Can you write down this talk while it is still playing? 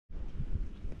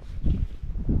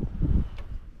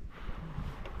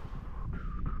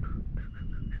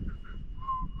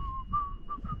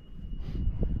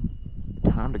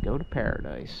go to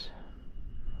paradise.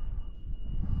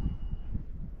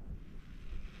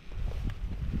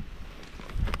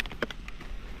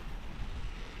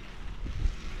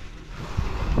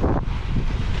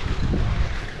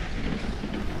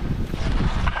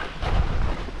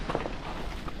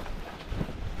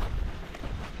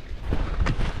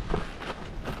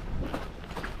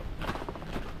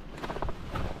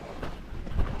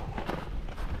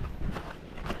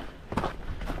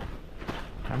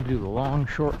 Time to do the long,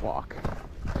 short walk.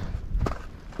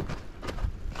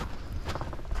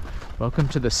 Welcome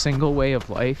to the single way of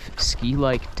life, ski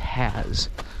like Taz.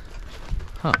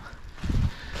 Huh.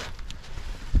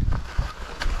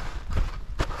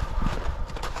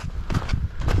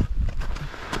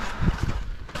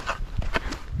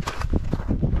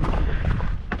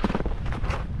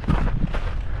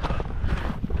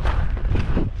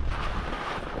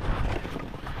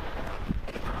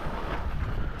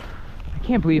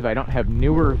 I can't believe I don't have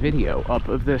newer video up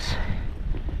of this.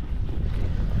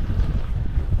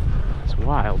 It's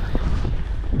wild.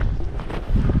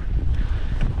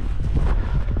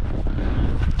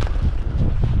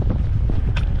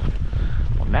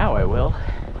 Well, now I will.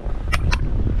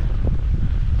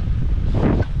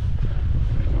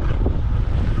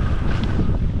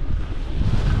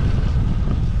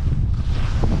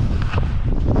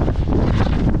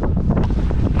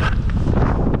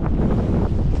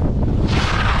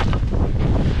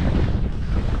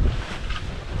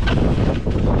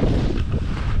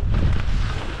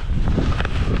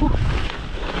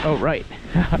 Oh, right.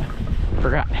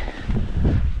 Forgot.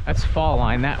 That's fall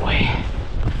line that way.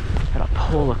 Gotta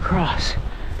pull across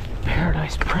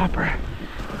paradise proper.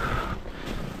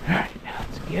 Alright,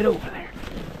 let's get over there.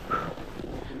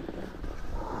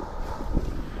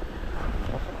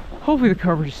 Hopefully the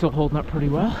coverage is still holding up pretty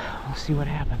well. We'll see what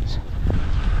happens.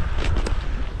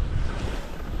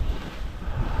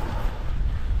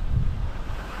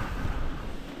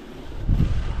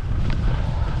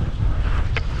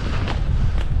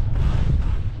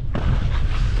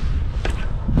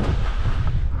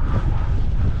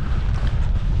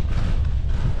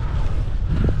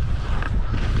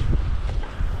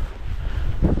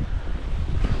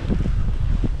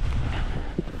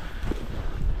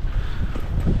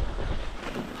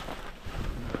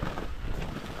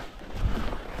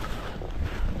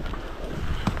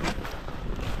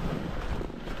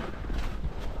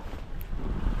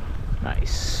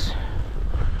 Nice.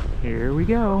 Here we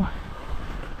go.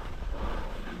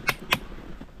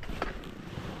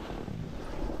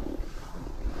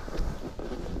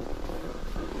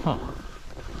 Huh.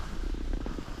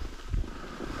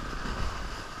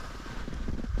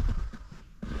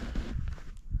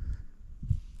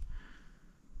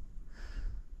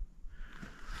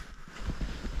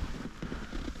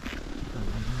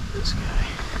 This guy.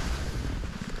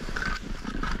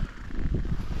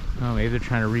 Oh, maybe they're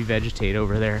trying to revegetate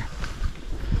over there.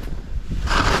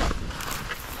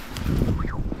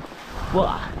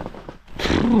 Blah.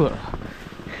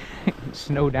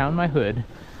 Snow down my hood.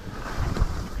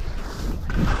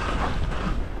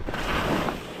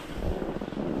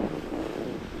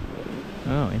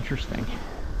 Oh, interesting.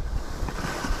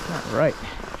 All right.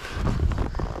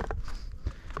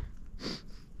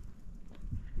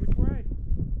 Which way?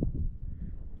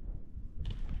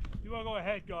 You want to go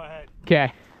ahead? Go ahead.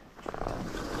 Okay.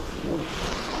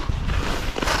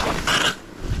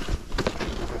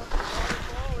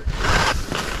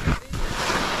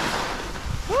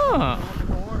 Huh.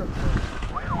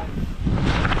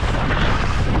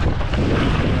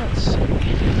 Let's see.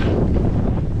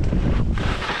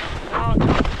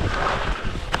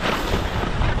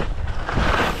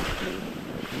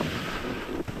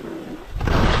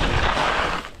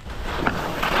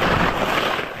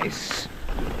 Nice.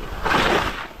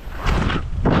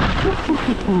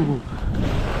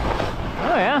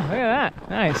 Oh yeah, look at that.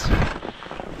 Nice.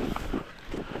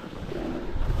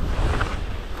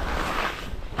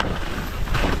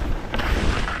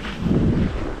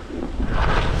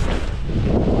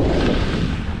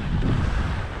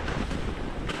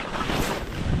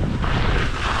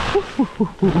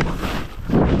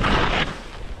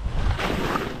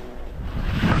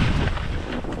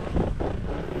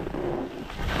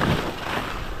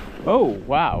 Oh,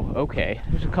 wow, okay.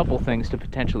 There's a couple things to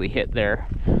potentially hit there.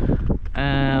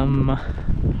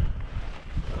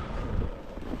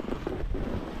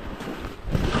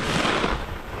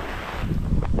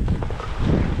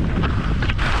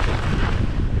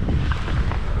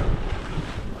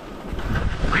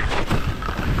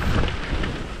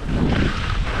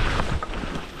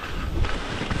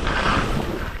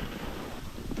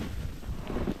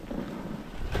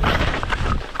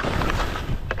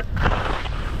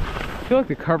 feel like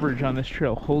the coverage on this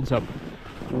trail holds up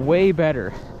way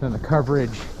better than the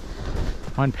coverage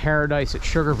on Paradise at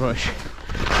Sugarbush.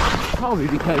 Probably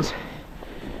because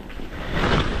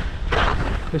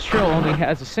this trail only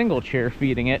has a single chair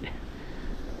feeding it,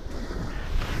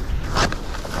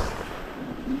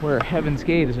 where Heaven's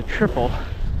Gate is a triple.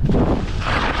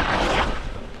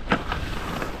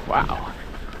 Wow.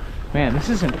 Man, this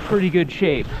is in pretty good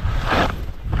shape.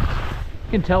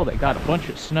 You can tell they got a bunch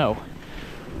of snow.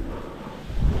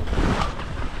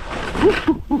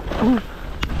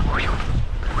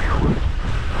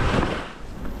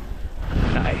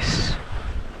 Nice.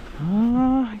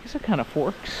 I guess it kind of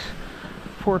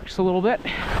forks a little bit.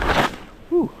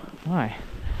 Ooh, my.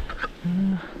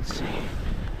 Let's see.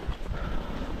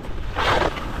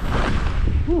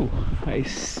 Ooh, I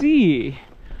see.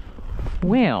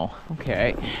 Well,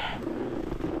 okay.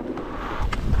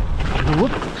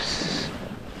 Whoops.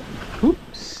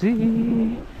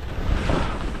 Oopsie.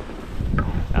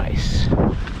 Nice.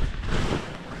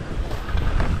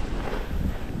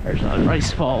 There's another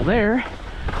ice fall there.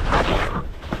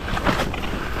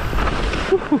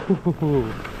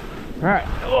 Alright.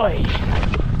 Oi.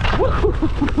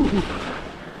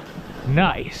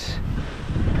 Nice.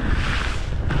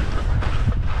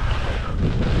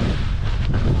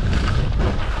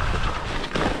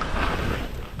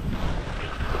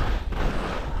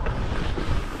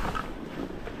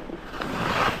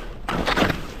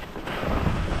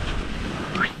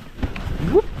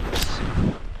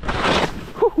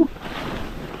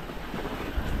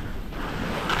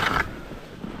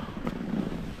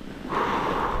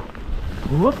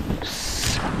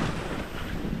 Whoops.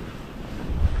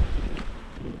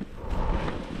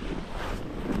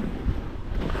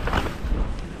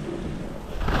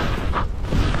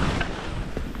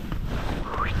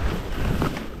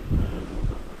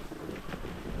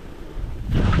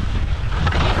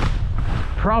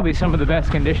 Probably some of the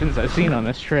best conditions I've seen on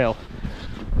this trail.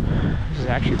 This is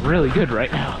actually really good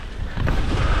right now.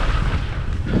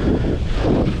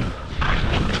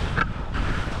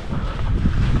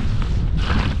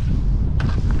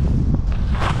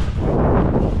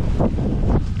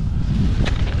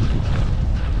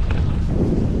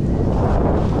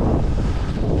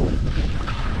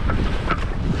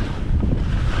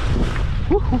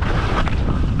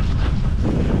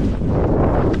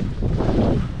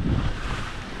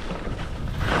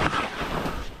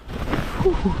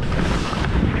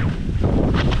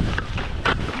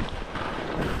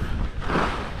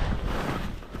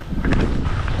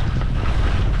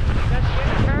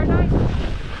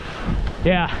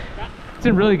 Yeah, it's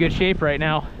in really good shape right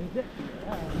now. Is it?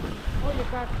 Oh, you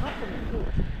got company too.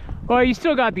 Well, you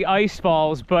still got the ice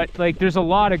falls, but like there's a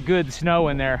lot of good snow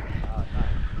in there. Oh,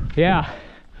 nice. Yeah.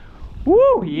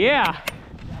 Woo, yeah.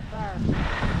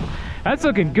 That's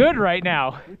looking good right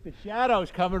now. With the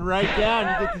shadows coming right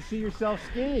down, you get to see yourself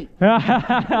ski.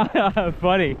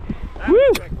 Funny. That's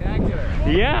Woo! spectacular.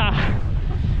 Yeah.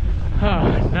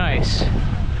 Oh, nice.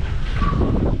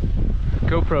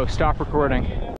 GoPro, stop recording.